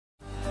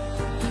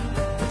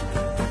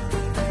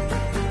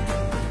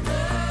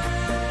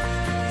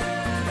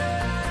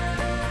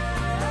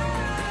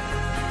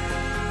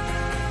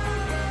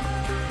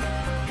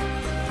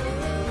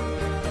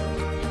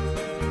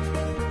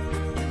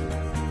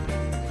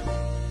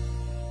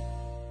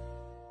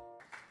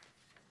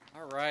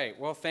right.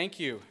 Well, thank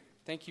you.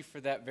 Thank you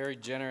for that very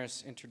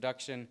generous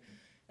introduction.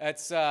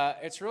 It's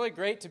really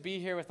great to be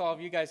here with all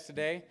of you guys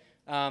today.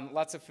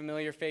 Lots of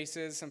familiar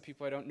faces, some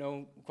people I don't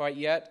know quite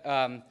yet,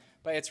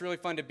 but it's really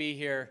fun to be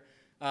here.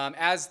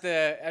 As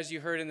you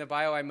heard in the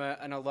bio, I'm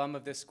an alum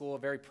of this school, a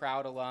very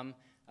proud alum,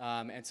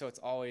 and so it's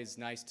always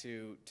nice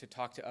to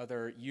talk to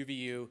other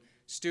UVU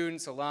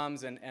students,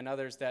 alums, and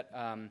others that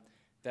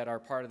are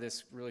part of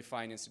this really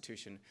fine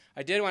institution.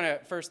 I did want to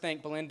first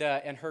thank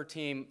Belinda and her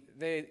team.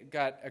 They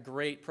got a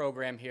great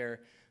program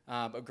here,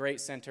 a great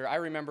center. I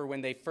remember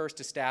when they first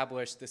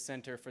established the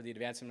Center for the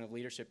Advancement of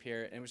Leadership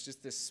here, and it was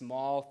just this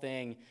small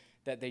thing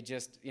that they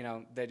just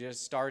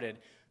started,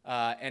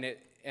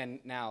 and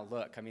now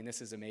look, I mean,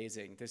 this is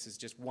amazing. This is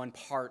just one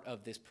part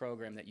of this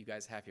program that you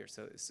guys have here,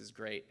 so this is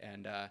great,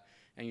 and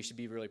you should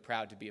be really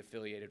proud to be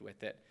affiliated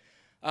with it.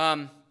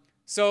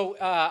 So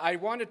I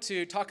wanted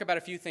to talk about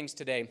a few things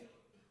today.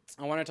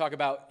 I want to talk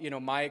about,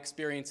 my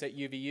experience at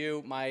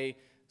UVU, my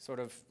sort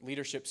of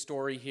leadership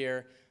story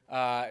here,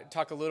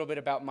 talk a little bit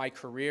about my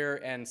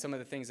career and some of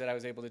the things that I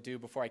was able to do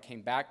before I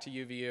came back to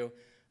UVU,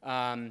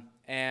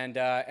 and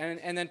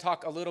then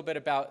talk a little bit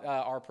about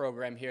our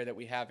program here that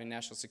we have in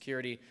national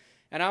security.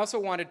 And I also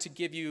wanted to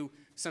give you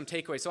some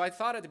takeaways. So I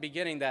thought at the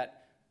beginning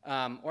that,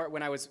 or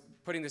when I was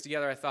putting this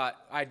together, I thought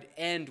I'd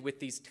end with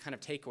these kind of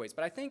takeaways.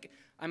 But I think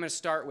I'm going to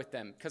start with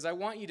them because I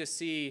want you to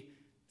see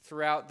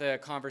throughout the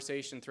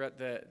conversation, throughout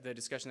the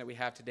discussion that we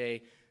have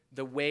today,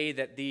 the way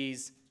that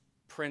these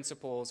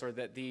principles or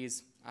that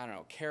these,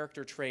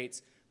 character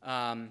traits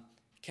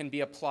can be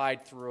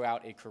applied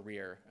throughout a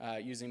career,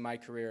 using my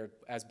career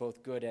as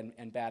both good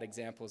and bad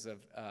examples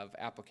of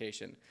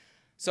application.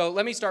 So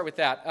let me start with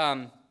that.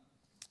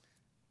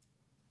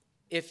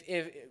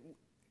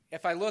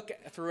 If I look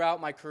throughout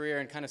my career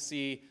and kind of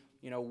see,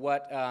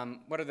 what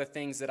are the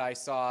things that I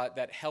saw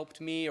that helped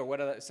me, or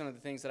what are some of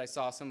the things that I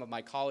saw some of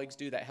my colleagues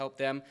do that helped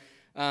them,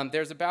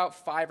 there's about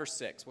 5 or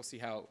 6, we'll see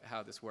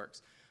how this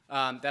works,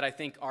 that I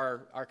think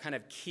are kind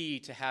of key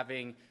to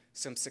having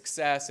some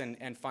success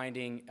and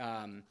finding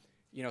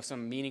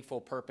some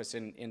meaningful purpose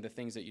in the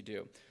things that you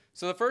do.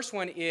 So the first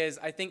one is,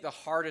 I think, the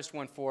hardest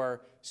one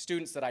for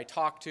students that I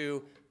talk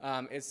to.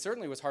 It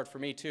certainly was hard for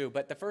me too,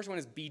 but the first one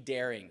is be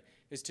daring,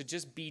 is to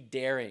just be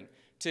daring,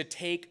 to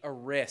take a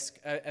risk.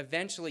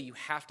 Eventually, you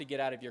have to get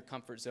out of your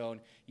comfort zone.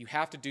 You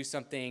have to do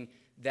something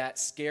that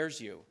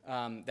scares you,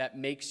 that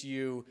makes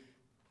you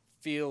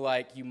feel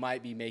like you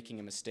might be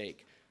making a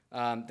mistake.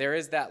 There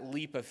is that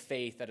leap of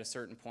faith at a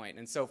certain point.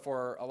 And so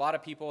for a lot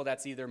of people,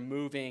 that's either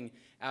moving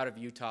out of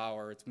Utah,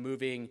 or it's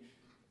moving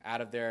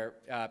out of their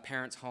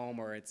parents' home,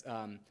 or it's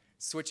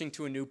switching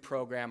to a new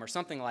program or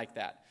something like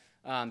that.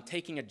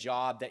 Taking a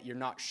job that you're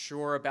not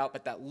sure about,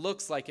 but that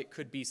looks like it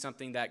could be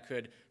something that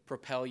could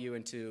propel you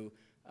into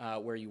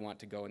where you want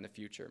to go in the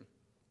future.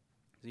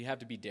 So you have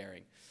to be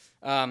daring.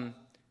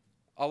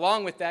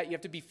 Along with that, you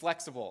have to be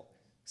flexible.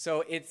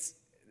 So it's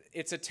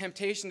a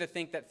temptation to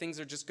think that things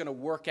are just going to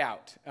work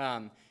out,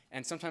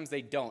 and sometimes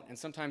they don't. And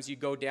sometimes you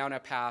go down a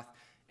path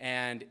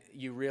and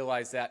you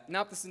realize that,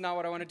 nope, this is not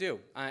what I want to do.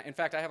 In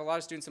fact, I have a lot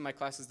of students in my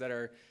classes that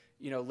are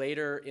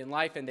later in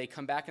life, and they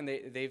come back and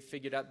they've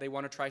figured out they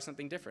want to try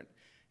something different.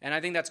 And I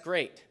think that's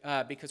great,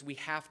 because we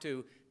have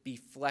to be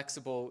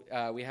flexible.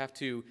 We have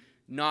to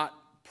not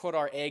put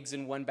our eggs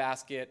in one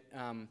basket,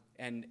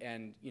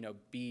 and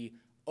be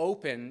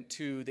open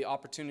to the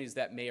opportunities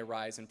that may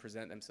arise and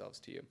present themselves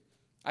to you.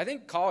 I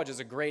think college is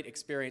a great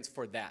experience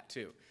for that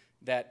too.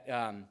 That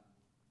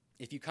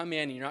if you come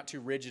in and you're not too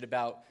rigid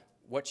about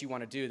what you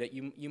want to do, that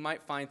you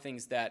might find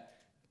things that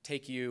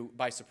take you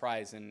by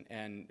surprise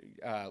and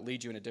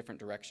lead you in a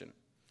different direction.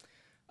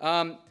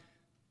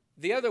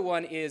 The other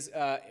one is,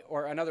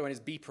 or another one is,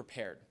 be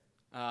prepared.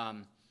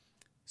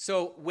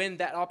 So when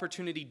that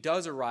opportunity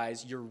does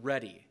arise, you're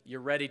ready.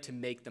 You're ready to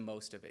make the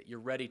most of it. You're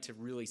ready to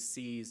really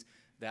seize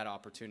that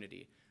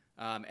opportunity.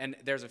 And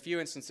there's a few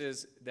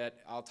instances that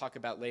I'll talk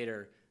about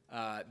later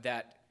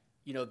that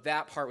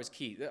part was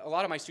key. A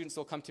lot of my students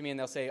will come to me and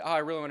they'll say, oh, I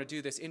really want to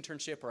do this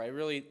internship,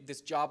 or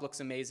this job looks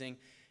amazing.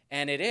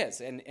 And it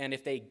is. And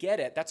if they get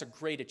it, that's a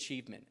great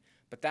achievement.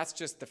 But that's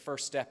just the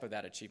first step of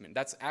that achievement.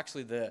 That's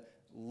actually the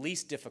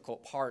least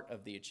difficult part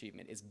of the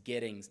achievement, is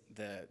getting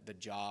the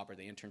job or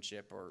the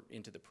internship or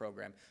into the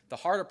program. The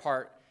harder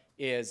part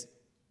is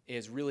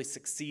really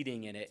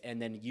succeeding in it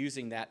and then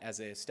using that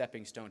as a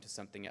stepping stone to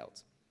something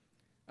else.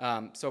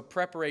 So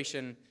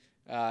preparation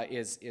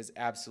is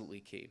absolutely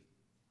key.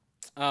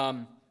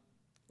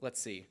 Let's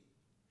see.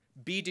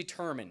 Be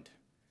determined,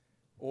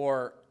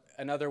 or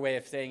another way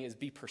of saying is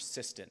be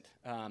persistent.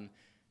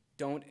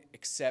 Don't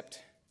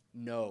accept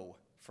no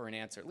for an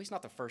answer, at least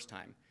not the first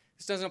time.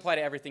 This doesn't apply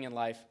to everything in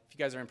life. If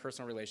you guys are in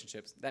personal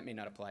relationships, that may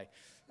not apply.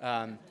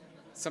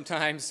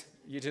 Sometimes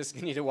you just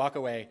need to walk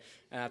away,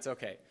 and that's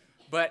okay.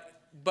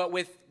 But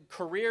with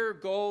career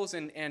goals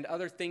and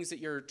other things that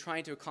you're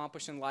trying to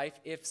accomplish in life,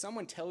 if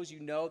someone tells you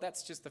no,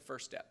 that's just the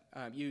first step.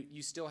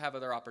 You still have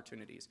other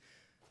opportunities.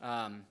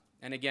 And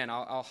again,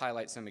 I'll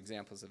highlight some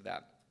examples of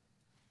that.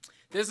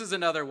 This is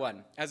another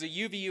one. As a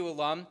UVU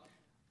alum,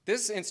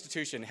 This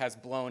institution has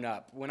blown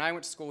up. When I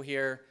went to school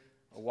here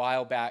a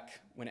while back,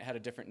 when it had a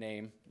different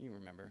name, you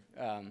remember,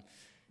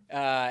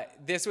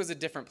 this was a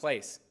different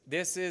place.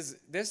 This is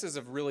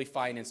a really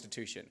fine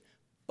institution.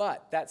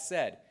 But that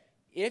said,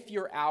 if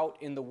you're out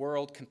in the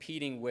world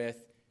competing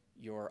with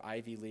your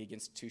Ivy League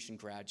institution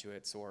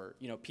graduates or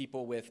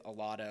people with a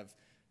lot of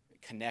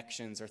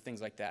connections or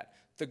things like that,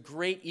 the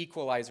great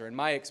equalizer in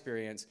my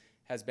experience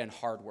has been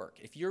hard work.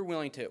 If you're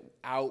willing to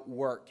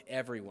outwork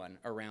everyone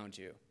around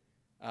you,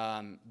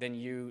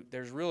 then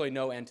there's really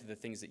no end to the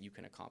things that you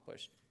can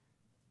accomplish.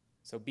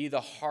 So be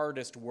the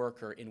hardest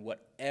worker in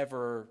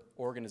whatever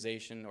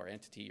organization or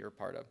entity you're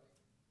part of.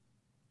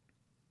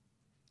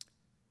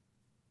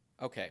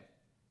 Okay,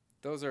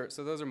 those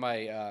are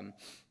my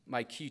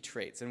my key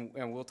traits, and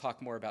we'll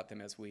talk more about them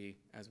as we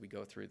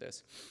go through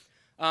this.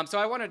 So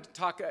I wanted to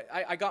talk.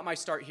 I got my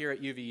start here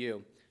at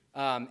UVU,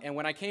 and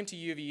when I came to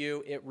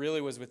UVU, it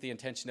really was with the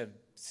intention of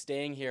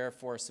staying here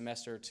for a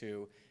semester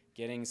to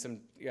getting some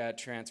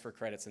transfer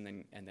credits and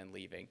then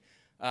leaving.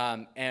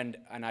 And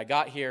I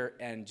got here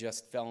and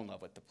just fell in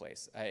love with the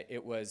place.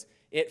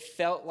 It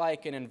felt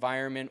like an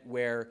environment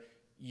where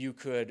you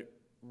could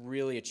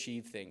really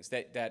achieve things,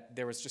 that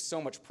there was just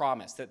so much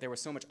promise, that there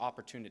was so much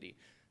opportunity.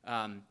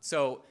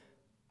 So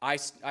I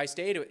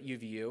stayed at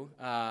UVU,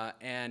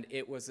 and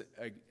it was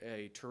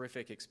a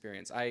terrific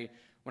experience.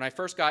 When I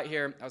first got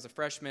here, I was a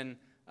freshman.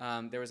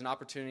 There was an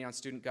opportunity on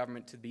student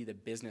government to be the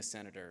business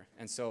senator,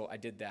 and so I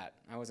did that.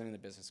 I wasn't in the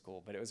business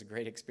school, but it was a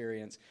great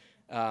experience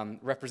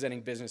representing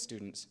business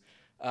students.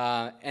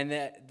 And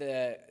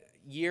the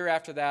year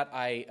after that,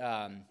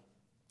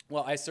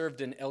 I served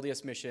an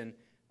LDS mission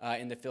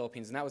in the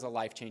Philippines, and that was a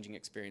life-changing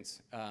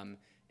experience,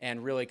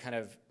 and really kind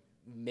of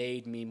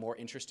made me more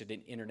interested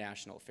in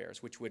international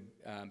affairs, which would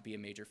be a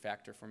major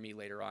factor for me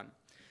later on.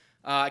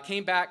 I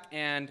came back,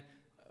 and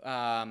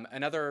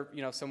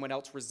someone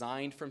else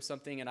resigned from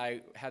something, and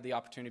I had the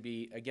opportunity to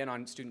be, again,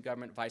 on student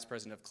government, vice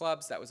president of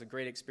clubs. That was a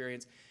great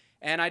experience.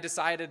 And I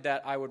decided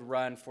that I would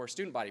run for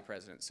student body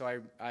president.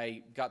 So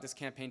I got this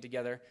campaign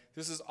together.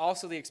 This is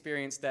also the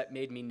experience that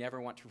made me never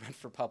want to run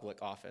for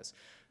public office,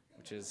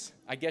 which is,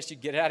 I guess you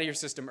get it out of your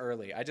system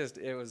early.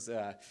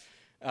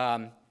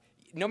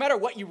 No matter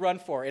what you run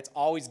for, it's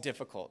always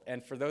difficult.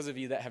 And for those of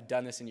you that have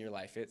done this in your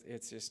life,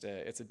 it's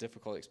a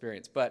difficult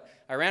experience. But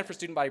I ran for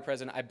student body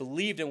president. I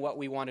believed in what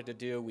we wanted to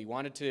do. We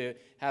wanted to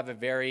have a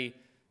very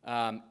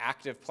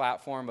active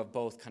platform of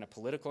both kind of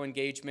political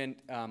engagement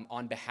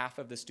on behalf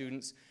of the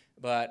students,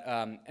 but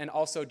and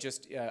also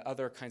just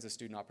other kinds of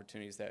student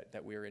opportunities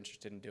that we were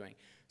interested in doing.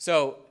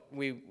 So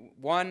we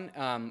won.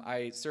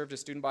 I served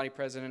as student body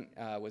president,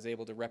 was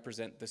able to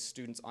represent the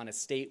students on a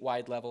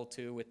statewide level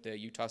too with the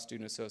Utah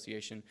Student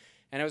Association,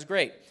 and it was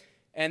great.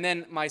 And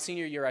then my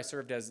senior year, I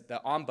served as the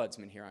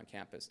ombudsman here on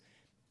campus.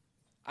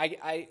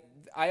 I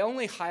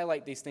only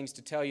highlight these things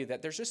to tell you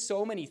that there's just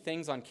so many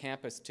things on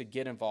campus to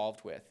get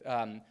involved with.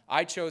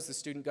 I chose the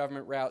student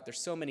government route. There's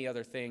so many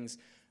other things.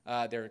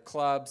 There are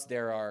clubs,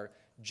 there are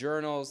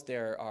journals,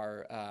 there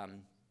are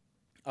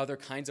other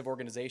kinds of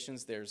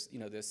organizations. There's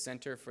the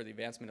Center for the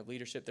Advancement of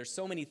Leadership. There's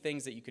so many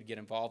things that you could get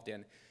involved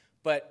in,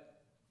 but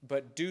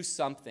do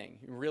something.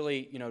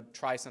 Really,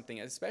 try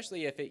something,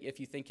 especially if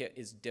you think it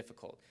is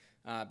difficult,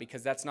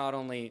 because that's not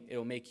only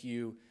it'll make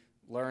you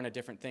learn a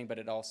different thing, but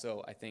it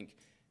also, I think,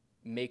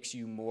 makes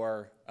you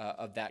more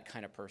of that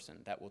kind of person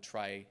that will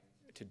try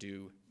to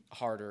do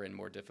harder and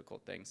more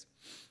difficult things.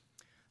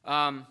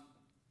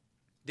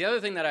 The other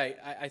thing that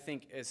I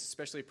think is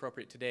especially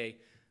appropriate today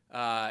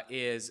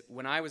is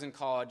when I was in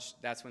college,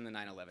 that's when the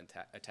 9/11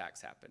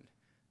 attacks happened.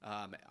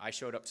 I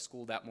showed up to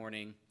school that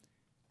morning,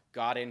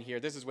 got in here.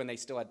 This is when they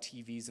still had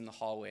TVs in the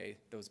hallway,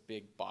 those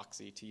big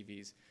boxy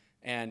TVs.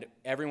 And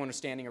everyone was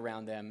standing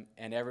around them,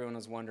 and everyone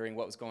was wondering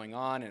what was going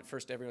on. And at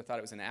first, everyone thought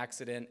it was an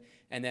accident.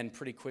 And then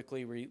pretty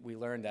quickly, we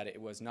learned that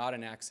it was not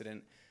an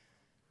accident.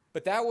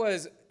 But that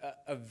was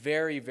a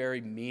very,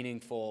 very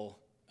meaningful,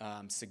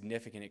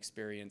 significant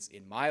experience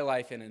in my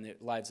life and in the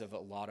lives of a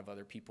lot of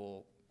other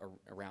people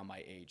around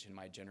my age and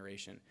my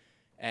generation.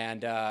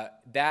 And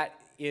that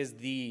is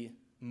the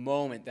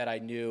moment that I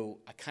knew,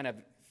 I kind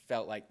of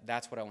felt like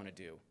that's what I want to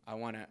do. I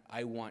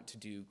want to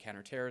do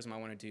counterterrorism. I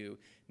want to do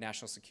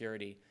national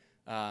security.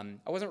 I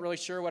wasn't really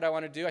sure what I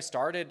wanted to do. I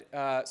started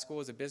school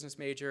as a business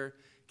major,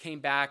 came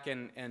back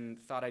and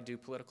thought I'd do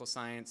political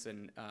science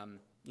and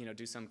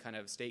do some kind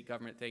of state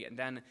government thing. And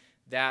then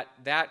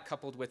that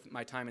coupled with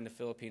my time in the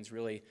Philippines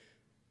really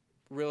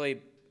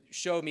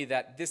showed me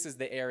that this is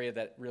the area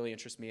that really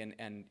interests me,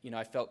 and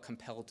I felt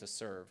compelled to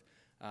serve.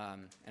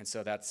 And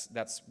so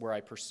that's where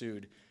I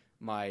pursued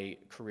my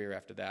career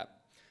after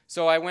that.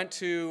 So I went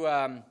to,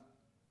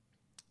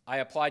 I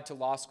applied to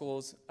law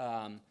schools.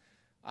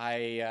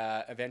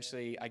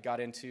 Eventually I got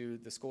into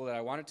the school that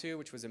I wanted to,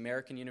 which was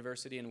American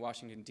University in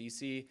Washington,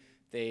 D.C.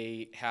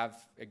 They have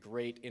a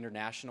great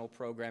international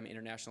program,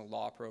 international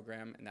law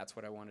program, and that's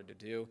what I wanted to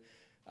do.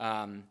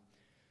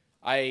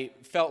 I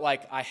felt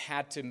like I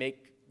had to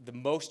make the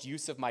most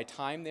use of my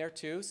time there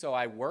too. So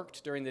I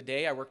worked during the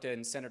day. I worked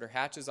in Senator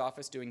Hatch's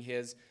office doing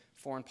his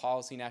foreign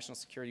policy, national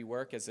security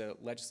work as a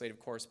legislative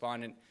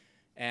correspondent,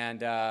 and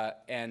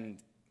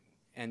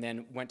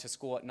then went to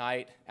school at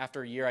night.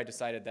 After a year, I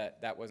decided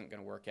that that wasn't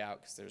going to work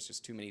out because there's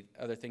just too many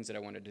other things that I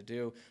wanted to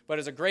do. But it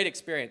was a great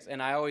experience,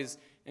 and I always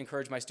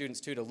encourage my students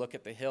too to look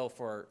at the Hill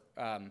for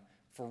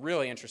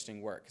really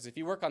interesting work. Because if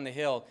you work on the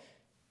Hill,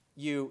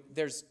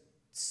 there's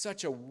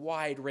such a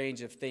wide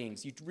range of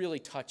things. You really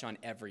touch on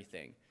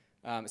everything,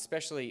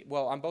 especially,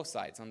 well, on both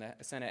sides, on the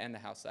Senate and the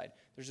House side.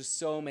 There's just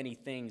so many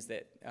things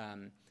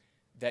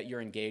that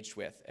you're engaged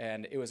with,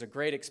 and it was a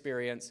great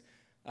experience.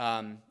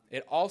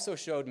 It also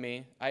showed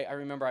me, I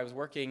remember I was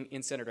working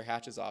in Senator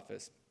Hatch's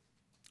office,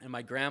 and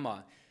my grandma,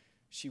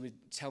 she would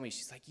tell me,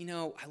 she's like,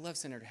 I love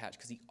Senator Hatch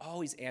because he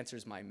always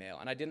answers my mail.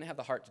 And I didn't have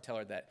the heart to tell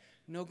her that,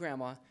 no,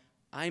 Grandma,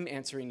 I'm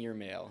answering your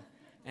mail,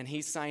 and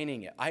he's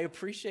signing it. I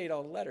appreciate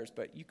all the letters,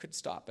 but you could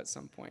stop at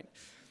some point.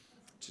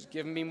 Just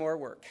giving me more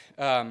work.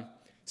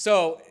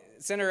 So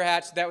Senator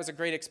Hatch, that was a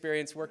great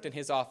experience, worked in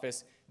his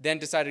office, then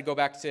decided to go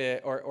back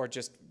to, or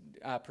just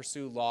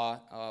pursue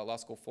law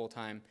school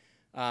full-time.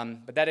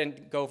 But that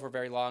didn't go for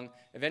very long.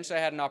 Eventually,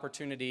 I had an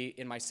opportunity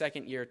in my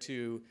second year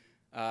to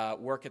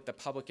work at the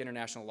Public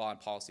International Law and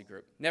Policy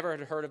Group. Never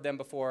had heard of them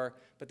before,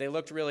 but they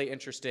looked really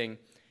interesting.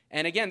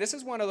 And again, this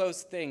is one of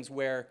those things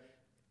where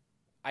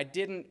I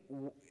didn't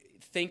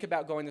think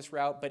about going this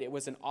route, but it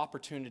was an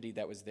opportunity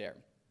that was there.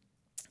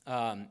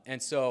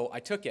 And so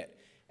I took it.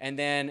 And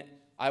then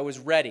I was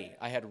ready.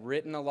 I had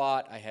written a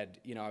lot. I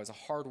was a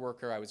hard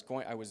worker. I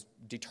was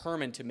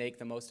determined to make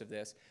the most of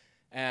this.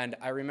 And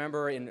I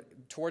remember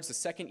towards the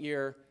second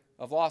year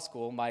of law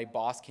school, my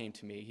boss came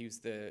to me. He was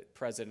the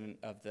president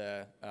of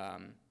the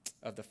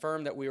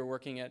firm that we were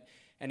working at.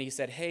 And he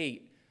said,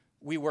 hey,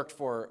 we worked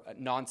for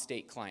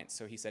non-state clients.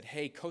 So he said,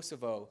 hey,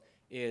 Kosovo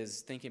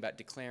is thinking about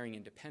declaring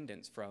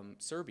independence from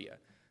Serbia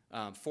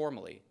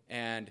formally.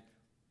 And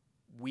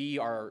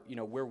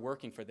we're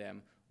working for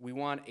them. We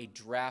want a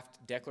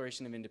draft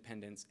Declaration of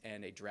Independence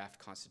and a draft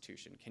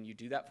Constitution. Can you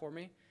do that for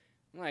me?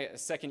 I'm like a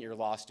second-year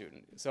law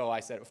student. So I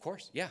said, of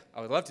course, yeah,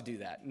 I would love to do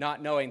that.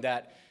 Not knowing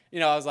that,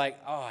 I was like,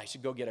 oh, I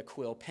should go get a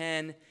quill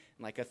pen and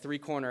like a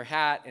three-corner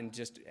hat and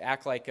just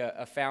act like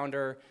a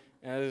founder,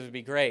 and this would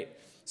be great.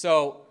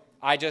 So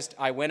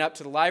I went up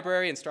to the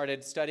library and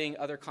started studying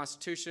other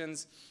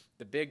constitutions.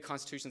 The big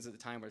constitutions at the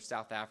time were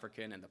South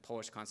African and the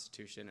Polish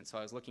Constitution, and so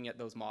I was looking at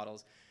those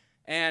models,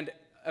 and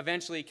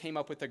eventually came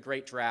up with a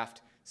great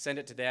draft, sent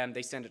it to them.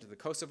 They sent it to the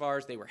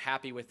Kosovars. They were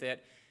happy with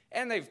it.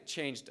 And they've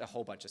changed a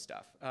whole bunch of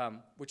stuff,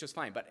 which was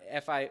fine. But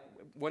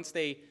once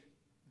they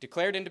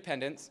declared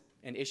independence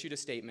and issued a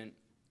statement,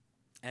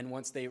 and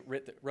once they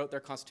wrote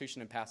their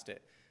constitution and passed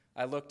it,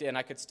 I looked in,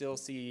 I could still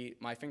see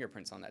my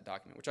fingerprints on that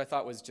document, which I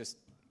thought was just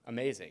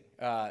amazing,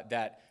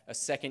 that a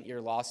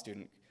second-year law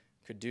student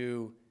could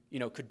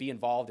be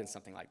involved in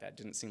something like that. It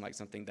didn't seem like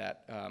something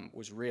that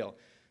was real.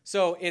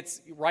 So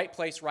it's right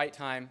place, right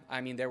time.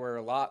 I mean, there were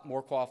a lot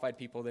more qualified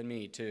people than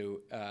me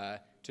to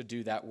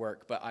do that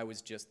work, but I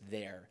was just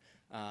there,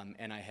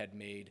 and I had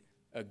made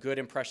a good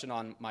impression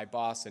on my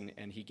boss,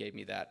 and he gave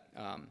me that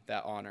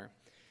honor.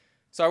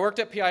 So I worked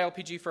at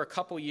PILPG for a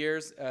couple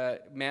years,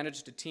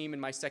 managed a team in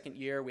my second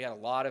year. We had a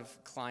lot of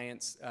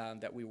clients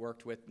that we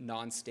worked with,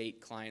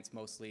 non-state clients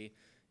mostly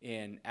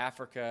in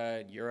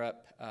Africa,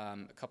 Europe, a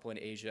couple in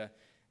Asia,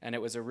 and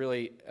it was a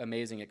really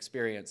amazing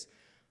experience.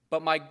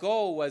 But my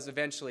goal was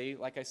eventually,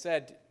 like I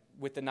said,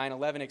 with the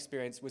 9/11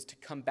 experience, was to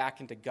come back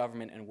into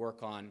government and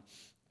work on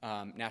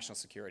national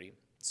security.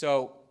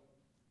 So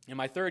in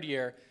my third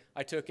year,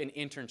 I took an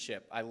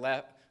internship.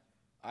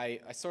 I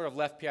sort of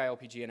left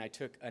PILPG and I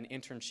took an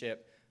internship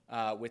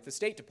with the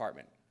State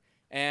Department.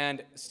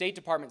 And State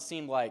Department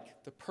seemed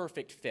like the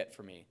perfect fit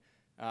for me.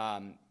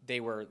 They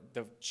were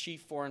the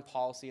chief foreign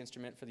policy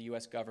instrument for the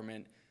US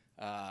government.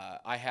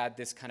 I had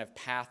this kind of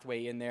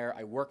pathway in there.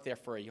 I worked there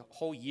for a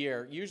whole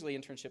year. Usually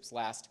internships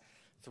last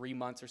 3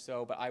 months or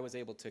so, but I was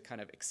able to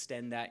kind of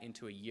extend that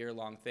into a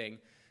year-long thing.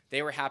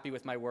 They were happy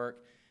with my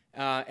work.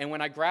 And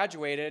when I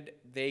graduated,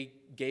 they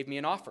gave me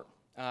an offer.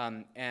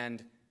 And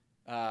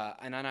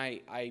then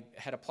I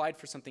had applied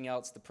for something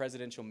else, the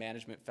Presidential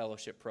Management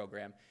Fellowship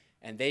Program,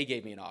 and they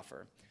gave me an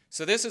offer.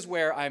 So this is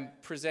where I'm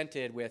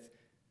presented with,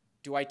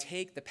 do I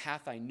take the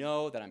path I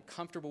know that I'm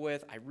comfortable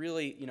with? I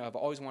really, I've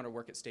always wanted to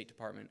work at State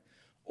Department.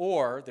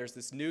 Or there's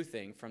this new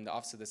thing from the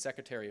Office of the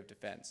Secretary of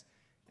Defense.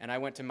 And I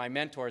went to my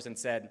mentors and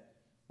said,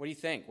 what do you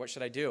think? What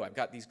should I do? I've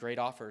got these great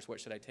offers. What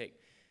should I take?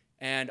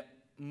 And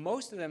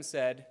most of them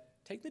said,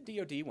 take the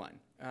DoD one.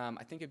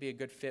 I think it'd be a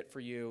good fit for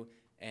you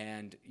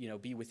and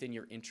be within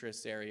your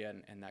interests area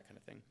and that kind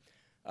of thing.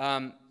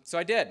 So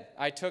I did.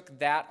 I took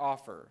that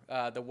offer,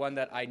 the one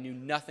that I knew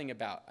nothing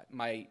about.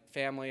 My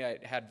family, I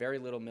had very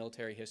little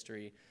military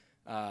history,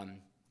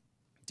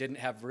 didn't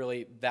have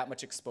really that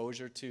much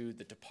exposure to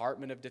the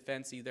Department of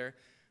Defense either,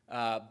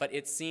 but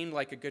it seemed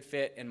like a good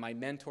fit, and my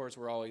mentors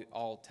were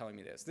all telling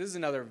me this. This is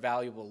another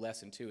valuable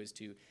lesson, too, is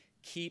to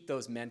keep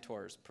those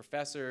mentors,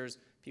 professors,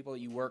 people that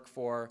you work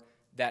for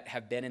that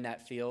have been in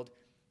that field.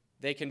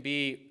 they can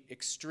be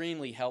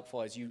extremely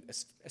helpful as you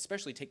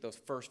especially take those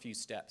first few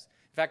steps.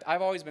 In fact,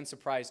 I've always been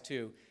surprised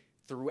too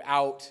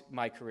throughout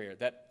my career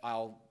that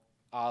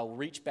I'll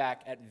reach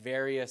back at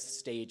various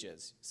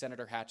stages,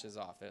 Senator Hatch's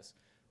office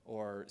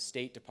or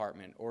State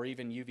Department or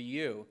even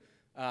UVU.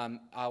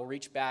 I'll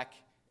reach back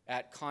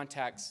at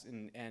contacts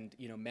and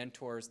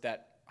mentors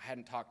that I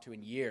hadn't talked to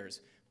in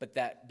years, but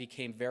that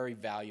became very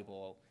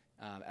valuable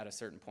at a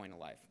certain point in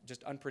life.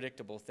 Just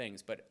unpredictable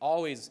things, but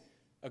always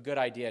a good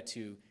idea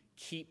to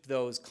keep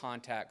those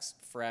contacts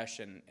fresh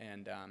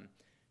and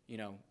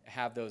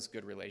have those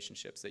good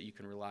relationships that you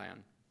can rely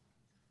on.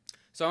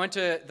 So I went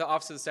to the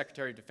Office of the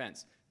Secretary of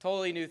Defense.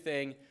 Totally new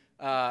thing,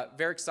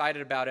 very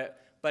excited about it.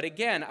 But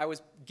again, I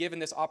was given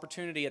this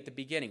opportunity at the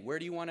beginning. Where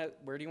do you want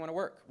to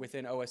work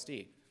within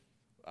OSD?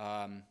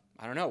 I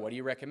don't know. What do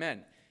you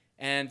recommend?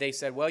 And they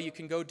said, well, you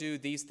can go do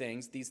these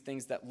things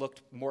that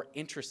looked more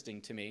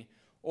interesting to me,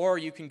 or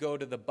you can go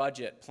to the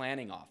budget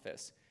planning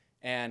office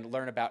and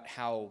learn about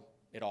how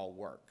it all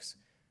works.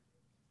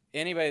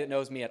 Anybody that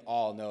knows me at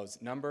all knows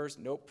numbers,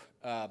 nope.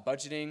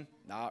 Budgeting,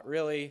 not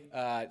really.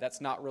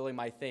 That's not really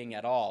my thing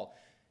at all.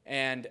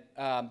 And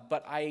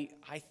but I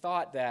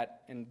thought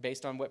that, and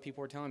based on what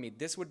people were telling me,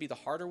 this would be the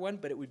harder one,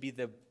 but it would be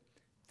the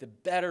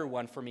better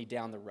one for me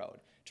down the road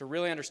to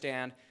really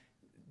understand.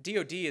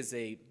 DoD is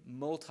a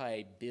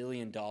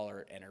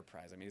multi-billion-dollar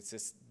enterprise. I mean, it's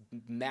this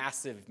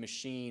massive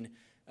machine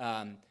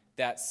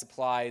that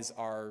supplies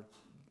our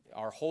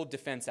whole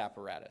defense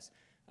apparatus.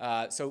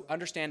 So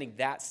understanding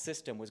that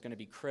system was going to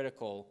be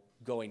critical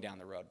going down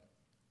the road.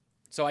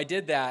 So I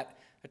did that.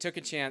 I took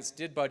a chance,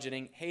 did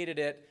budgeting, hated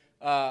it,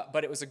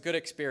 but it was a good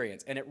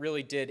experience, and it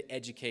really did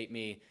educate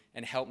me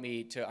and help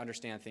me to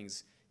understand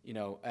things,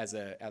 as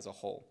a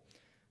whole.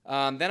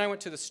 Then I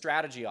went to the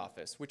strategy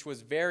office, which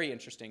was very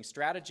interesting.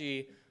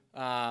 Strategy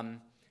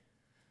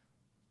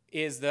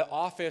is the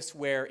office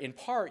where, in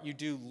part, you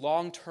do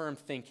long-term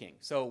thinking.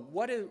 So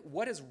what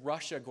is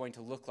Russia going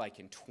to look like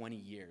in 20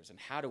 years, and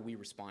how do we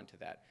respond to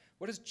that?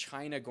 What is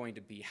China going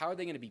to be? How are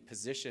they going to be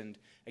positioned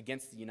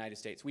against the United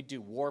States? We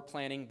do war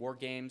planning, war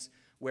games,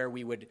 where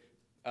we would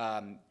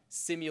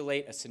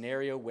simulate a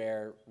scenario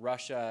where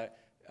Russia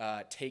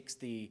takes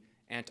the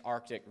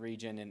Antarctic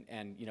region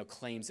and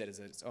claims it as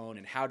its own,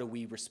 and how do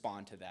we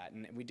respond to that?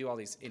 And we do all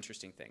these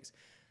interesting things.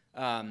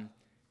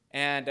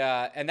 And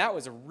that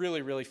was a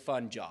really, really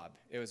fun job.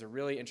 It was a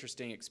really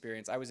interesting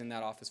experience. I was in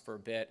that office for a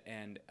bit,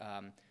 and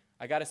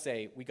I got to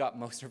say, we got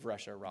most of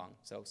Russia wrong.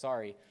 So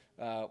sorry,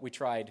 we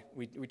tried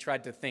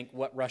to think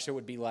what Russia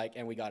would be like,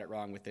 and we got it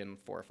wrong within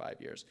 4 or 5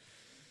 years.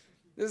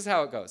 This is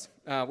how it goes.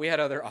 We had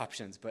other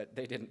options, but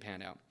they didn't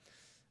pan out.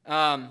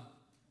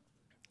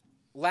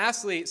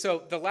 Lastly,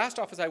 so the last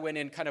office I went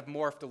in kind of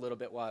morphed a little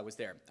bit while I was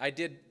there.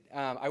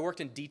 I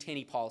worked in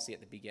detainee policy at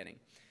the beginning.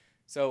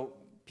 So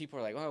people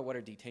are like, oh, what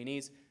are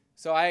detainees?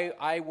 So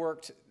I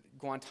worked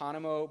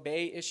Guantanamo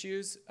Bay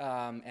issues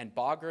and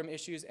Bagram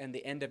issues and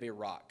the end of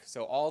Iraq.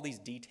 So all these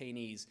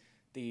detainees,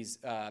 these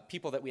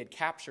people that we had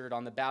captured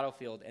on the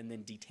battlefield and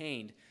then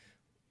detained,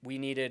 we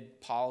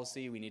needed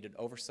policy, we needed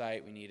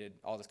oversight, we needed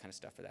all this kind of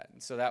stuff for that.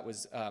 And so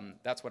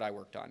that's what I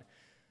worked on.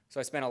 So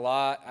I spent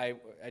I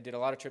did a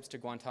lot of trips to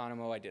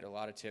Guantanamo. I did a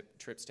lot of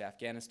trips to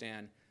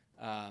Afghanistan,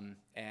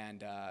 and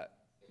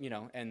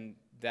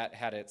that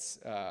had its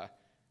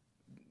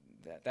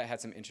that had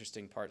some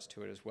interesting parts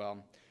to it as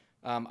well.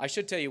 I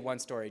should tell you one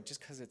story, just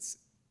because it's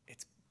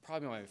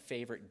probably my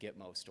favorite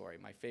Gitmo story,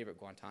 my favorite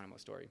Guantanamo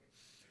story.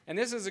 And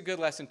this is a good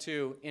lesson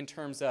too in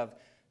terms of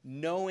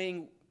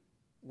knowing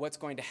what's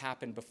going to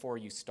happen before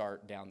you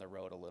start down the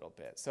road a little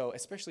bit. So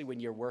especially when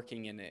you're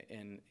working in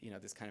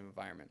this kind of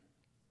environment.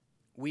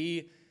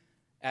 We,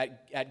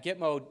 at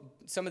Gitmo,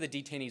 some of the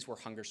detainees were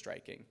hunger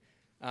striking.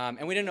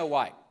 And we didn't know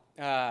why.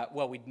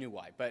 Well, we knew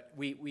why, but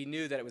we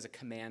knew that it was a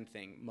command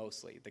thing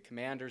mostly. The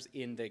commanders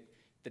in the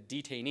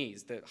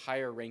detainees, the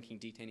higher-ranking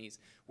detainees,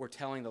 were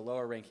telling the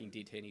lower-ranking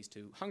detainees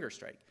to hunger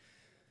strike.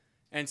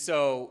 And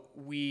so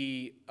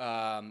we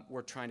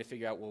were trying to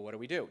figure out, well, what do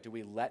we do? Do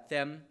we let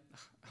them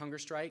hunger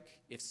strike?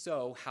 If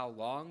so, how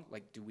long?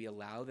 Like, do we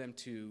allow them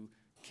to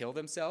kill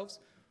themselves?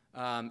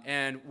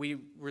 And we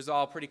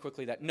resolved pretty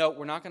quickly that, no,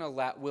 we're not going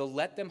to we'll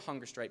let them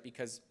hunger strike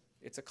because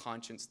it's a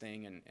conscience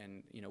thing,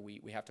 and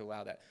we have to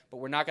allow that. But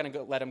we're not going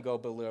to let them go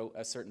below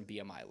a certain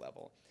BMI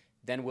level.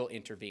 Then we'll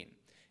intervene.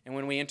 And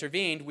when we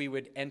intervened, we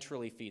would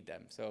enterally feed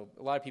them. So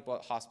a lot of people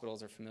at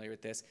hospitals are familiar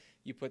with this.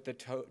 You put the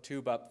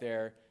tube up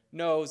their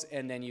nose,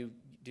 and then you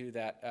do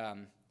that,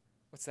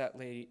 what's that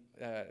lady,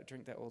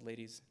 drink that old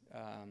lady's,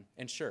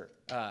 Ensure.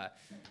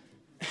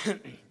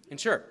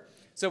 Ensure.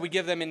 So we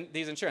give them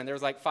these Ensure, and there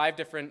was like 5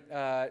 different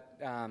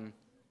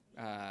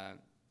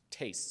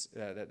tastes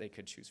that they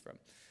could choose from.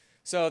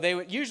 So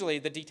usually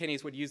the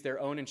detainees would use their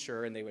own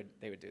Ensure, and they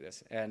would do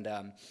this. And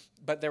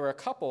but there were a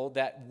couple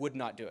that would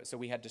not do it. So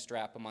we had to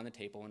strap them on the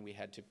table, and we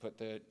had to put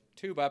the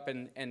tube up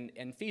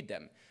and feed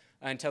them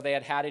until they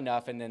had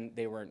enough, and then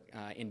they weren't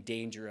in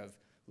danger of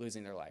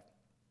losing their life.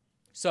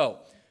 So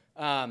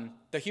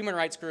The human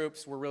rights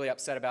groups were really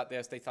upset about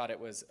this. They thought it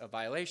was a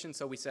violation.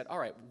 So we said, all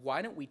right,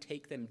 why don't we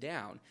take them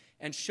down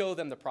and show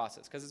them the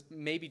process? Because it's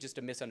maybe just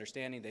a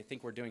misunderstanding. They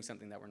think we're doing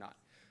something that we're not.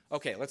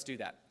 Okay, let's do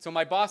that. So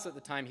my boss at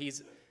the time,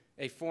 he's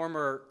a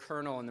former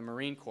colonel in the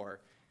Marine Corps.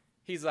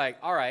 He's like,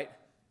 all right,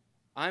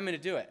 I'm going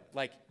to do it.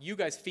 Like, you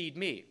guys feed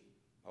me.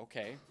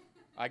 Okay,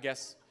 I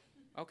guess,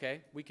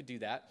 okay, we could do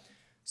that.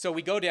 So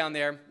we go down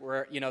there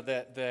where, you know,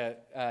 the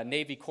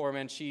Navy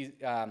corpsman, she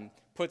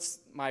puts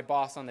my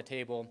boss on the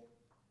table.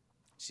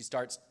 She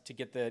starts to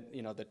get the,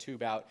 you know, the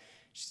tube out.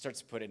 She starts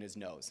to put it in his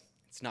nose.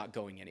 It's not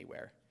going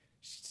anywhere.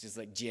 She's just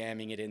like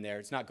jamming it in there.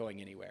 It's not going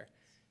anywhere.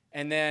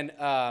 And then,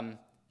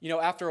 you know,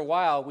 after a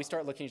while, we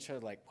start looking at each other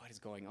like, what is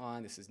going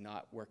on? This is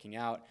not working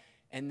out.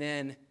 And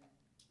then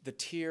the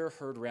tear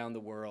heard around the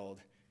world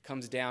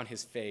comes down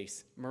his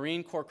face.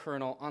 Marine Corps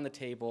colonel on the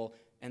table,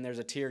 and there's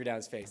a tear down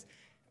his face.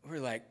 We're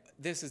like,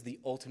 this is the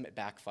ultimate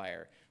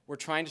backfire. We're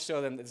trying to show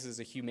them that this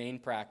is a humane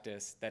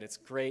practice, that it's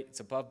great,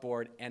 it's above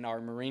board, and our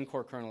Marine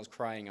Corps colonel is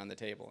crying on the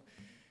table.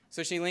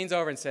 So she leans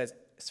over and says,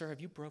 sir, have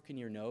you broken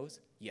your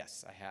nose?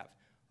 Yes, I have.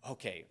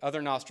 Okay,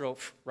 other nostril,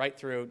 right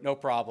through, no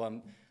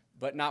problem,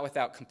 but not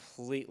without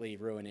completely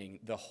ruining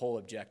the whole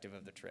objective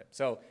of the trip.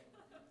 So,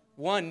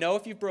 one, know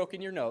if you've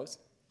broken your nose,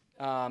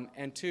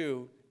 and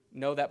two,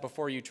 know that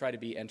before you try to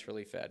be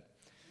enterally fed.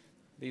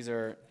 These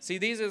are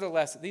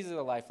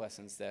the life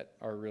lessons that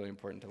are really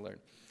important to learn.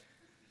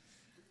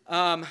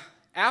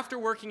 After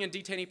working in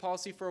detainee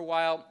policy for a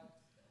while,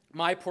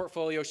 my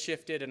portfolio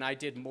shifted and I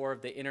did more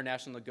of the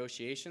international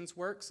negotiations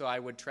work. So I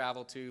would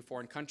travel to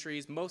foreign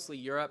countries, mostly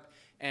Europe,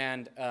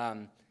 and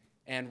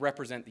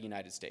represent the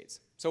United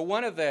States. So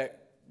one of the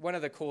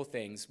cool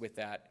things with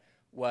that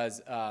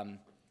was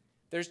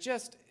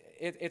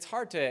it's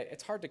hard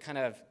to kind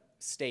of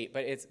state,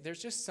 but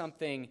there's just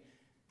something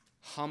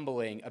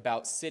humbling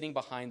about sitting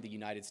behind the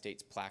United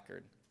States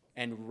placard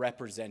and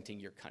representing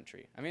your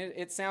country. I mean,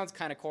 it sounds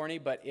kind of corny,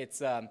 but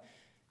it's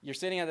you're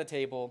sitting at the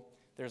table.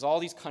 There's all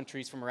these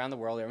countries from around the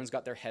world. Everyone's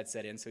got their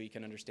headset in so you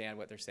can understand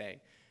what they're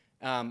saying.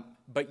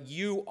 But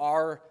you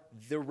are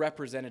the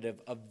representative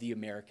of the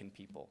American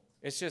people.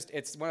 It's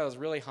one of those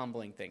really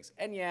humbling things.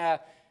 And yeah,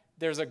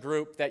 there's a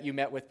group that you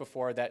met with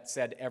before that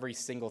said every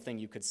single thing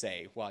you could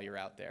say while you're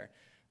out there.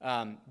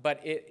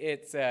 But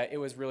it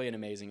was really an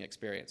amazing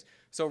experience.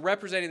 So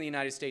representing the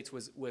United States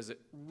was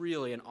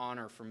really an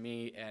honor for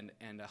me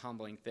and a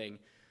humbling thing.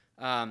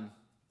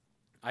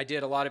 I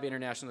did a lot of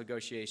international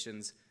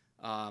negotiations,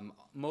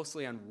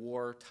 mostly on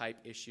war-type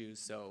issues,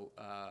 so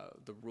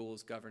the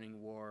rules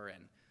governing war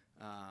and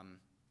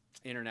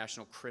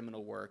international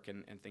criminal work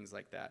and things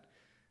like that.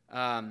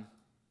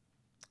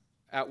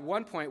 At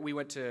one point, we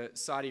went to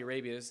Saudi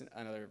Arabia. This is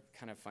another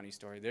kind of funny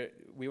story.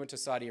 We went to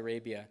Saudi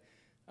Arabia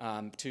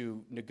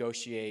to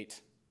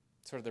negotiate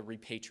sort of the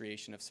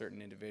repatriation of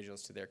certain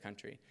individuals to their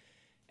country.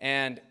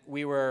 And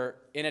we were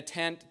in a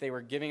tent. They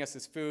were giving us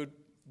this food.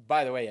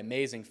 By the way,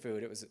 amazing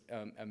food. It was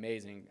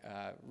amazing,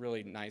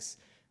 really nice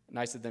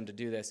of them to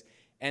do this.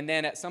 And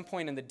then at some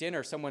point in the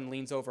dinner, someone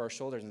leans over our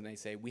shoulders and they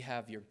say, we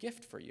have your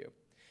gift for you.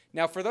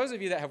 Now, for those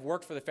of you that have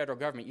worked for the federal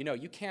government, you know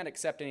you can't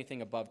accept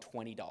anything above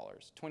 $20.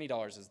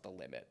 $20 is the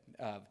limit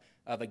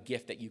of a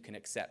gift that you can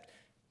accept.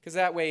 Because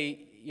that way,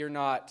 you're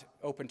not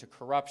open to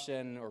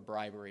corruption or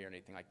bribery or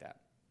anything like that.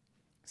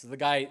 So the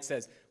guy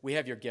says, we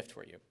have your gift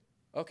for you.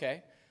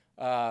 Okay,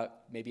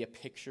 maybe a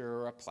picture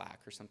or a plaque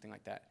or something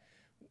like that.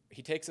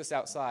 He takes us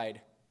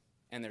outside,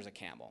 and there's a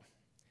camel.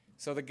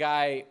 So the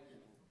guy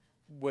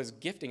was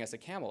gifting us a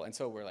camel, and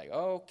so we're like,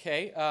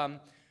 okay,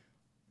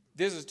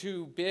 this is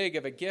too big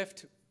of a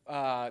gift,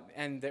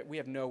 and that we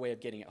have no way of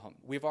getting it home.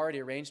 We've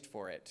already arranged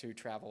for it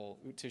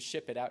to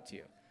ship it out to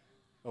you.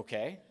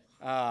 Okay.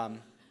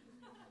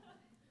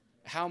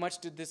 How much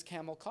did this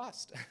camel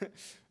cost?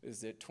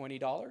 Is it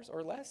 $20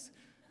 or less?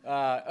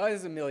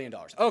 It's $1 million.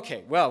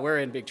 Okay, well, we're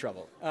in big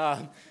trouble.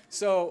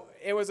 So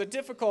it was a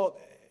difficult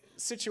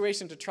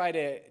situation to try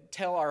to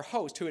tell our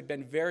host, who had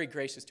been very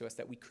gracious to us,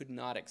 that we could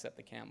not accept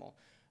the camel.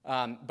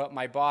 But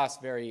my boss,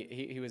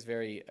 he was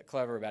very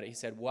clever about it. He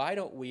said, why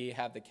don't we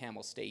have the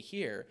camel stay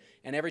here,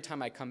 and every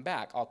time I come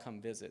back, I'll come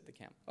visit the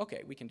camel.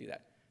 Okay, we can do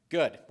that.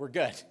 Good, we're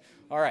good.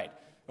 All right,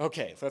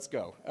 okay, let's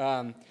go.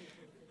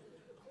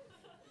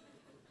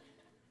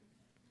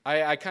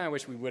 I kind of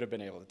wish we would have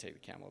been able to take the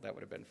camel. That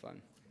would have been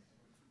fun.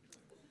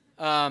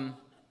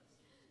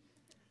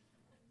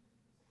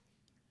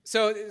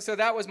 So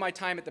that was my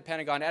time at the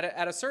Pentagon.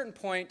 At a certain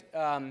point,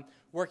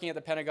 working at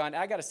the Pentagon,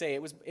 I got to say,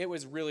 it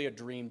was really a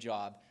dream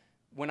job.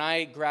 When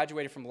I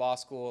graduated from law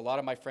school, a lot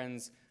of my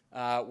friends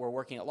were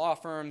working at law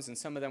firms, and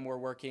some of them were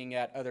working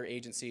at other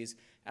agencies,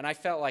 and I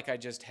felt like I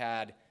just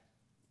had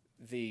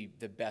the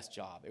best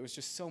job. It was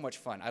just so much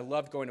fun. I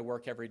loved going to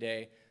work every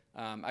day.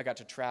 I got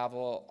to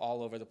travel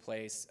all over the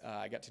place.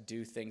 I got to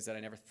do things that I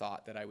never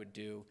thought that I would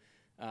do.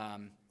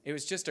 It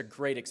was just a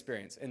great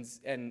experience,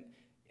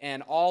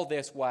 and all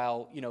this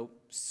while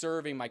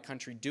serving my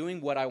country,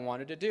 doing what I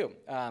wanted to do,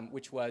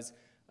 which was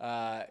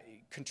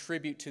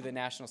contribute to the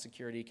national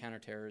security,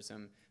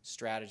 counterterrorism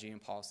strategy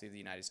and policy of the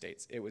United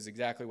States. It was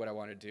exactly what I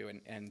wanted to do.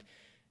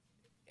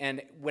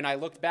 And when I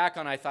looked back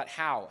on it, I thought,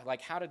 how?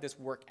 Like, how did this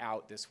work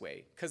out this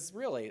way? Because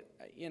really,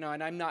 you know,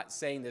 and I'm not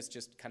saying this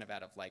just kind of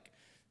out of like,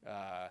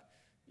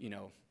 you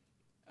know,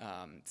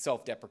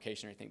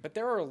 self-deprecation or anything, but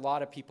there are a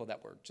lot of people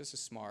that were just as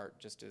smart,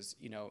 just as,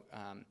 you know,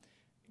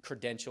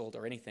 credentialed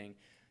or anything.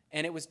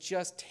 And it was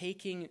just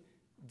taking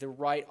the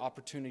right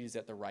opportunities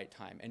at the right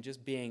time and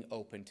just being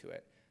open to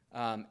it.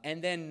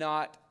 And then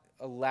not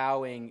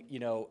allowing, you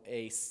know,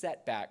 a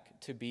setback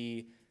to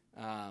be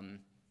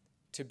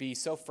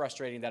so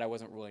frustrating that I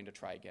wasn't willing to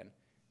try again.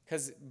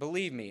 Because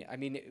believe me, I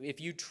mean,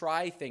 if you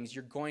try things,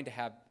 you're going to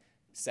have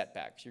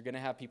setbacks. You're going to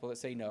have people that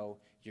say no.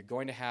 You're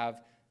going to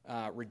have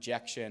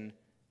rejection.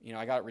 You know,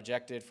 I got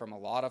rejected from a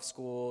lot of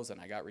schools, and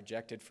I got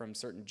rejected from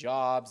certain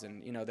jobs,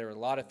 and, you know, there were a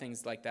lot of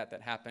things like that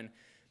that happened.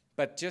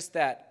 But just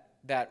that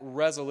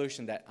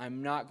resolution that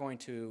I'm not going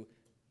to,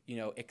 you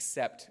know,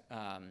 accept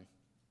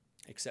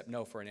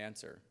no for an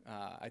answer,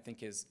 I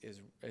think is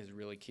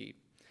really key.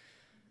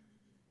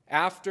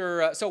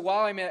 After, so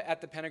while I'm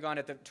at the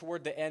Pentagon,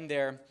 toward the end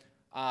there,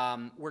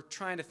 we're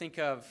trying to think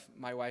of,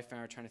 my wife and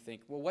I are trying to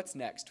think, well, what's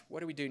next? What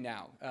do we do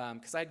now?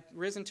 Because I'd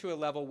risen to a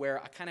level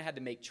where I kind of had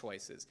to make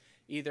choices.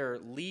 Either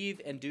leave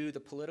and do the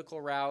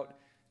political route,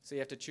 so you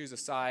have to choose a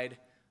side,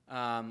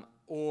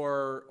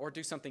 or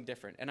do something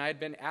different. And I had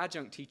been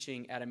adjunct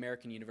teaching at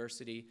American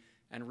University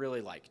and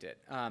really liked it.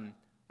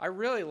 I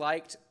really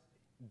liked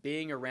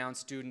being around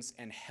students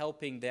and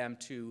helping them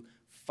to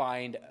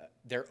find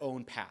their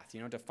own path,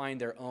 you know, to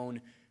find their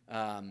own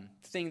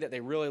thing that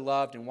they really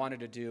loved and wanted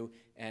to do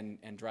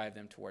and drive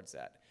them towards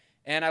that.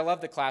 And I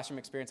love the classroom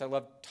experience. I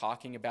love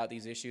talking about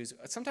these issues.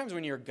 Sometimes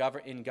when you're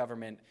in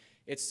government,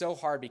 it's so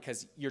hard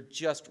because you're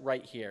just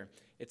right here.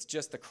 It's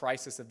just the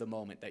crisis of the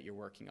moment that you're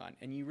working on.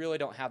 And you really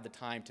don't have the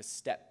time to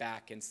step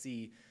back and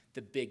see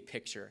the big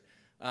picture.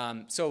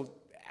 So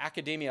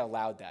academia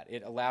allowed that.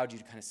 It allowed you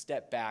to kind of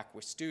step back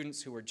with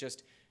students who were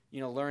just, you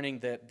know, learning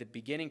the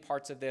beginning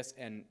parts of this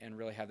and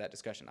really have that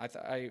discussion.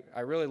 I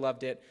really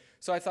loved it.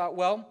 So I thought,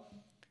 well,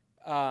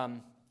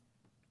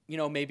 you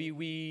know, maybe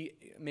we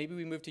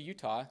move to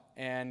Utah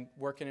and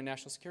work in a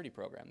national security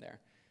program there.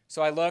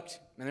 So I looked,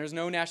 and there's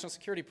no national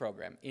security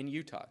program in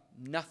Utah,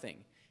 nothing.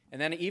 And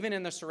then even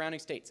in the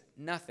surrounding states,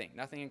 nothing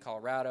in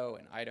Colorado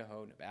and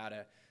Idaho,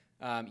 Nevada.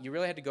 You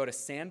really had to go to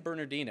San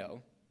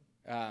Bernardino,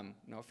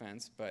 no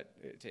offense,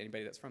 but to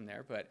anybody that's from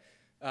there, but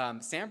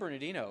San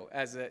Bernardino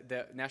as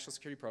the national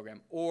security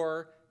program,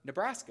 or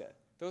Nebraska.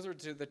 Those are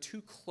the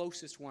two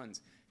closest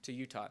ones to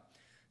Utah.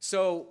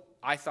 So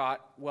I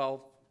thought,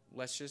 well,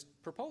 let's just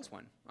propose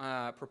one.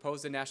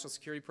 Propose the national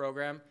security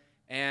program,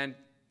 and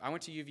I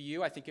went to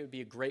UVU. I think it would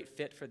be a great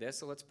fit for this,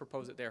 so let's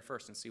propose it there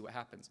first and see what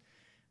happens.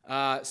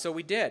 So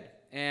we did,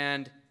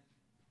 and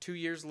 2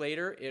 years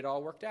later, it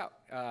all worked out.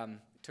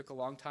 It took a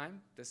long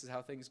time. This is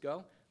how things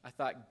go. I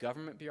thought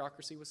government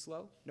bureaucracy was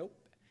slow. Nope.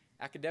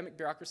 Academic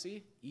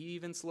bureaucracy,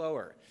 even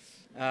slower.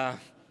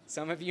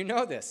 Some of you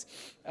know this.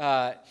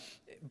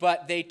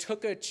 But they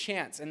took a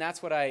chance, and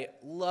that's what I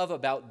love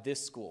about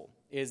this school,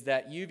 is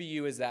that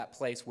UVU is that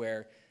place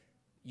where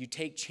you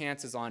take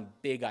chances on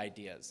big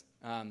ideas.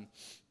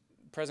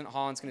 President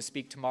Holland's going to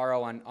speak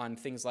tomorrow on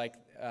things like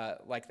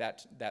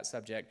that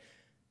subject.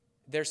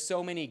 There's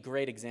so many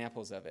great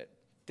examples of it.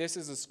 This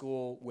is a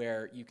school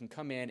where you can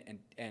come in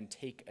and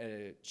take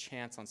a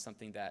chance on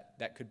something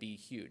that could be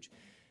huge.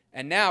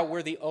 And now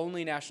we're the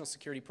only national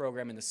security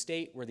program in the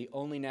state. We're the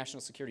only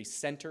national security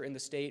center in the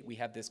state. We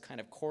have this kind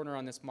of corner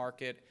on this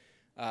market,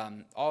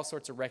 all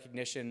sorts of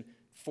recognition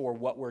for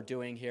what we're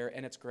doing here,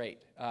 and it's great.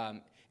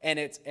 And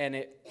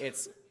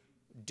it's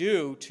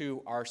due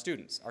to our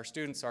students. Our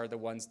students are the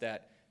ones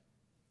that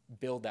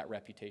build that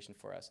reputation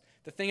for us.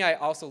 The thing I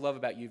also love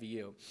about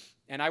UVU,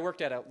 and I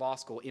worked at a law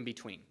school in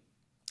between.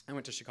 I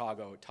went to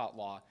Chicago, taught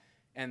law,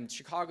 and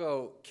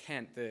Chicago,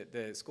 Kent,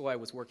 the school I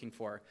was working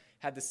for,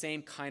 had the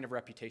same kind of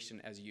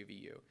reputation as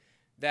UVU.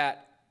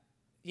 That,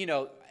 you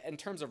know, in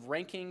terms of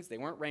rankings, they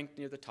weren't ranked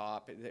near the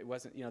top. It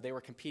wasn't, you know, they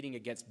were competing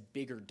against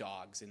bigger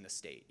dogs in the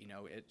state. You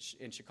know,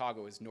 in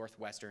Chicago, it was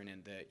Northwestern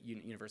and the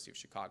University of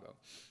Chicago.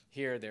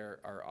 Here, there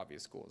are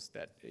obvious schools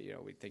that, you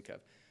know, we think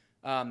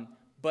of.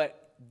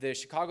 But the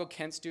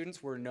Chicago-Kent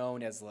students were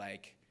known as,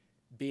 like,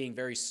 being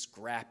very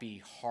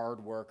scrappy,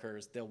 hard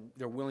workers.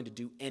 They're willing to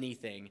do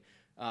anything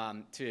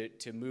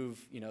to move,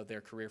 you know,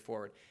 their career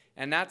forward.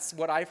 And that's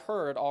what I've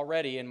heard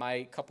already in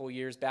my couple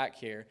years back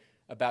here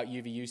about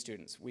UVU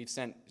students. We've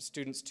sent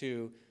students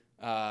to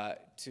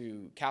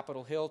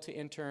Capitol Hill to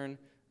intern.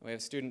 We have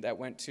a student that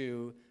went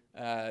to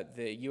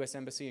the U.S.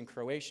 Embassy in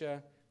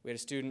Croatia. We had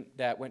a student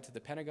that went to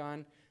the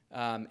Pentagon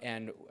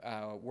and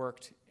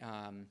worked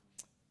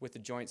with the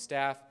Joint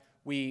Staff.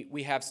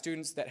 We have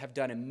students that have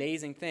done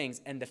amazing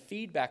things, and the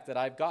feedback that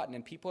I've gotten,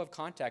 and people have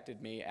contacted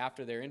me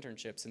after their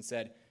internships and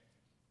said,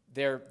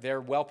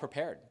 they're well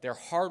prepared. They're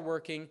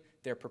hardworking.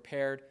 They're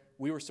prepared.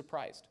 We were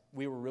surprised.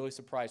 We were really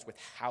surprised with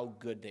how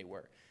good they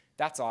were.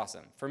 That's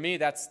awesome. For me,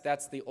 that's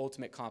the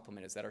ultimate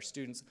compliment, is that our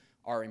students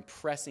are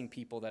impressing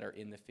people that are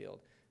in the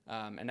field.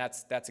 And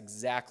that's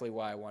exactly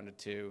why I wanted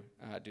to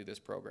do this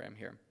program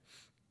here.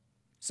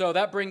 So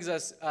that brings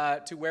us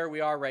to where we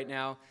are right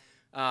now.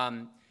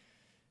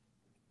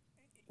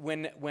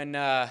 When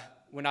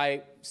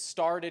I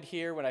started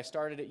here, when I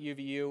started at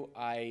UVU,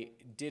 I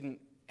didn't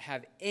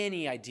have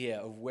any idea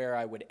of where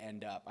I would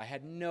end up. I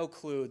had no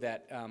clue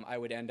that I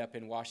would end up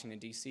in Washington,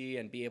 D.C.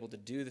 and be able to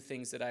do the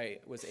things that I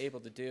was able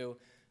to do.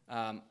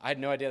 I had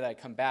no idea that I'd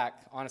come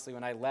back. Honestly,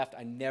 when I left,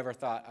 I never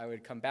thought I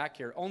would come back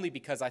here, only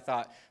because I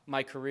thought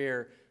my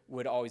career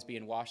would always be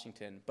in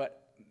Washington.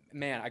 But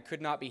man, I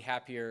could not be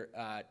happier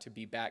to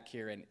be back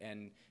here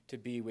and to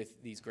be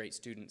with these great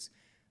students.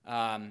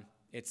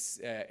 It's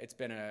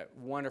been a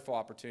wonderful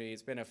opportunity.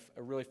 It's been a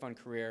really fun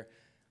career.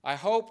 I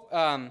hope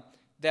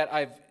that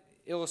I've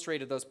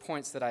illustrated those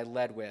points that I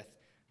led with.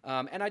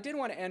 And I did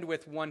want to end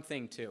with one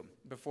thing, too,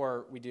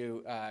 before we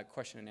do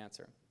question and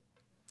answer.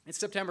 It's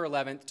September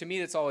 11th. To me,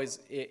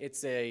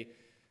 it's a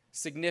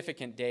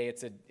significant day.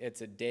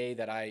 It's a day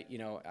that I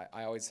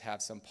always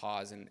have some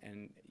pause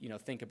and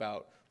think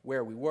about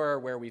where we were,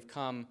 where we've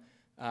come,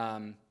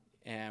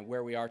 and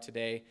where we are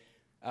today.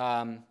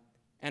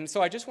 And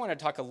so I just want to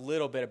talk a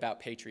little bit about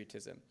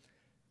patriotism.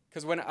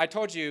 Because when I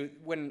told you,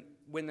 when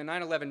the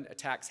 9/11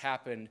 attacks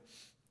happened,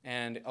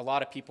 and a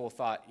lot of people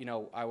thought,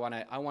 I want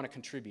to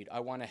contribute,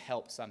 I want to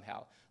help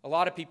somehow. A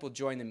lot of people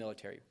joined the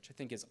military, which I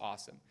think is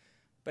awesome.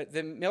 But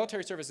the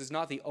military service is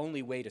not the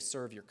only way to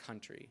serve your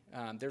country.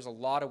 There's a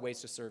lot of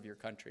ways to serve your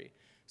country.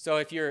 So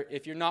if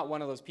you're not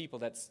one of those people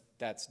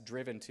that's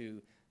driven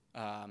to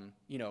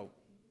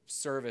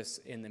service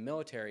in the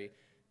military,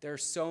 there are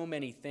so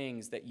many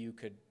things that you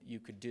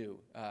could do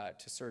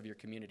to serve your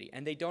community,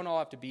 and they don't all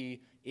have to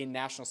be in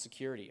national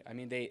security. I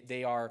mean,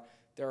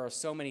 there are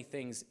so many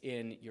things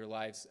in your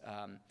lives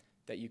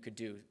that you could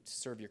do to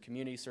serve your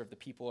community, serve the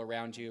people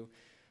around you.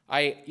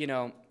 I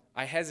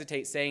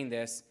hesitate saying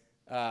this,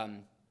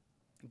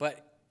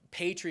 but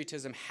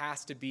patriotism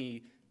has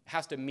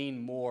to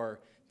mean more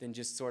than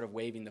just sort of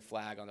waving the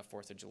flag on the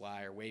 4th of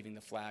July or waving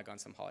the flag on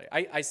some holiday.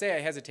 I say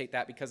I hesitate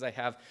that because I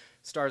have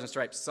Stars and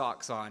Stripes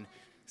socks on,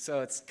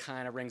 so it's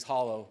kind of rings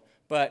hollow.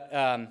 But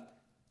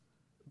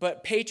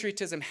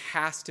patriotism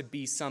has to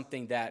be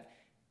something that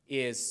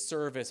is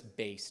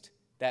service-based.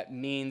 That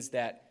means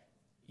that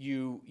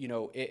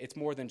it's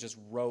more than just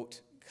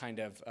rote kind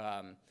of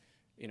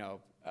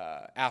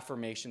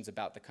affirmations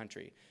about the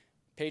country.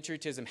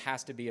 Patriotism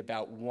has to be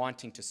about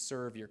wanting to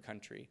serve your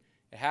country.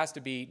 It has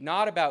to be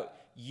not about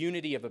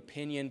unity of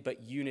opinion,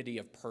 but unity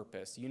of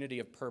purpose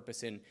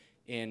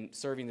in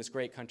serving this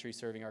great country,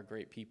 serving our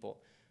great people.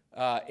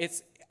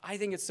 I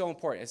think it's so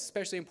important,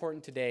 especially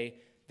important today,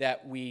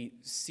 that we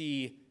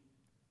see,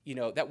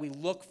 that we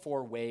look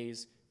for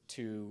ways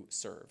to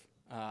serve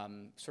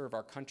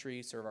our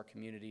country, serve our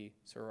community,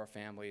 serve our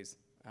families,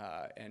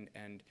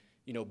 and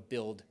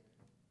build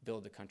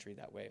the country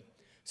that way.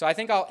 So I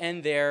think I'll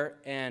end there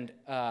and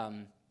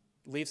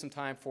leave some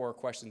time for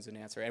questions and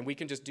answer. And we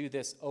can just do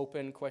this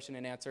open question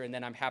and answer, and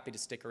then I'm happy to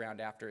stick around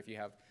after if you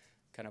have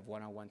kind of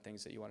one-on-one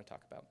things that you want to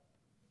talk about.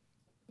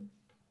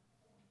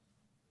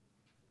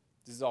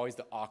 This is always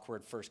the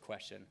awkward first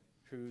question.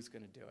 Who's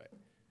going to do it?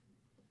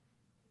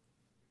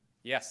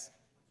 Yes?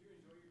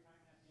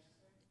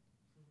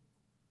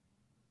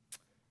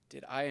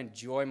 Did I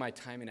enjoy my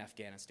time in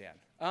Afghanistan?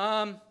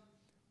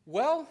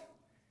 Well,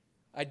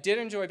 I did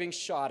enjoy being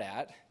shot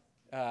at.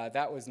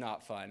 That was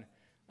not fun.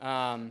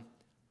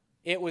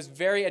 It was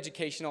very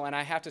educational, and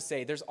I have to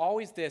say, there's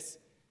always this,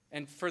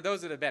 and for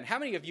those that have been, how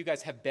many of you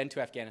guys have been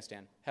to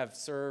Afghanistan, have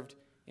served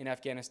in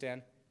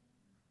Afghanistan?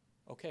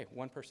 Okay,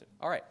 one person.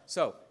 All right,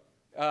 so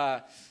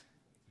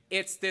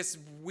it's this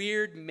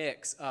weird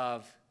mix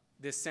of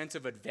this sense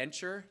of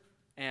adventure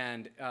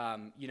and,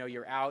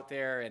 you're out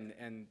there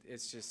and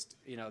it's just,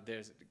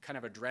 there's kind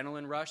of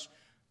adrenaline rush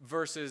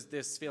versus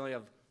this feeling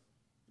of,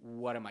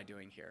 what am I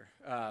doing here?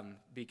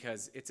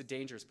 Because it's a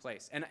dangerous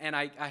place. And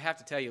I have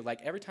to tell you,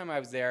 like, every time I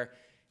was there,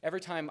 every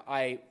time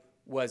I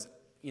was,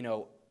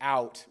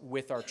 out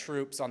with our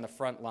troops on the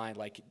front line,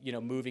 like,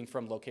 moving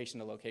from location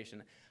to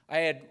location, I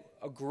had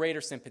a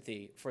greater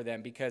sympathy for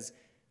them because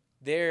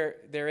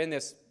they're in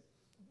this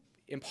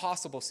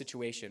impossible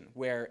situation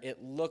where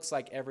it looks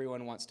like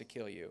everyone wants to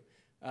kill you.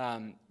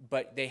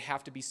 But they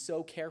have to be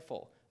so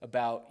careful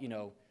about,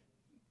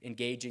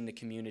 engaging the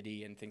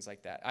community and things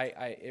like that.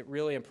 It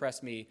really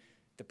impressed me,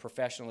 the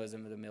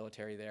professionalism of the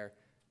military there.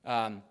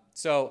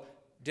 So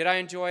did I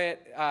enjoy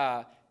it?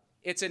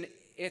 It's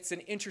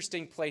an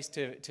interesting place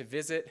to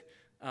visit,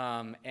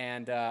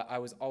 and I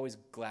was always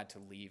glad to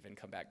leave and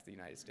come back to the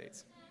United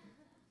States.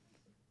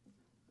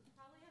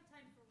 Probably have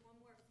time for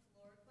one more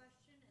floor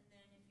question, and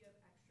then if you have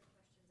extra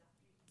questions after,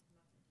 you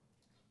can come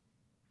up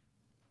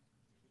and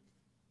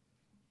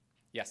talk.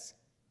 Yes.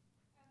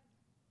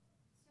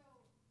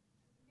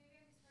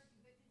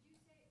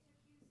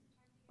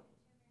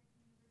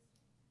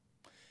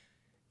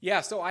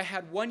 Yeah, so I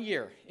had 1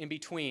 year in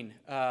between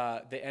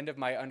the end of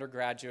my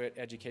undergraduate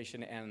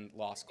education and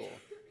law school.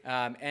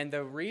 And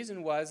the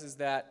reason is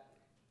that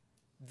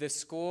the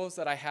schools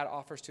that I had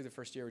offers to the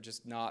first year were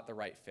just not the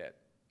right fit.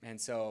 And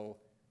so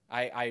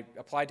I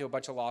applied to a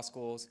bunch of law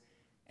schools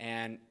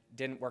and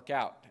didn't work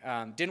out.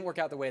 Didn't work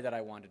out the way that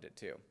I wanted it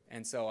to.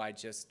 And so I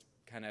just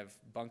kind of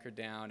bunkered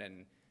down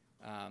and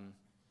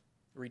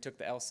retook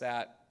the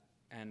LSAT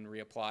and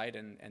reapplied,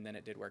 and then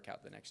it did work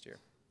out the next year.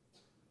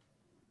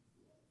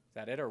 Is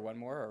that it, or one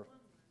more? Or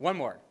one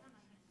more.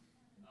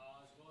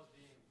 As well as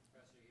being a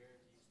professor here,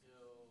 do you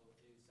still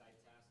do side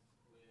tasks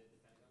with the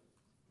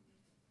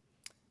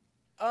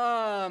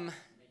Pentagon?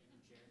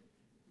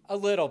 A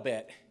little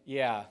bit,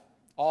 yeah.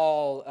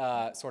 All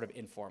sort of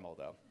informal,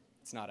 though.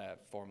 It's not a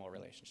formal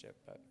relationship,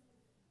 but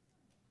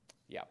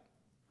yeah.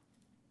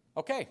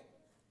 Okay.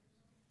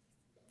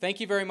 Thank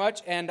you very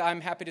much, and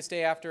I'm happy to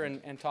stay after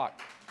and talk.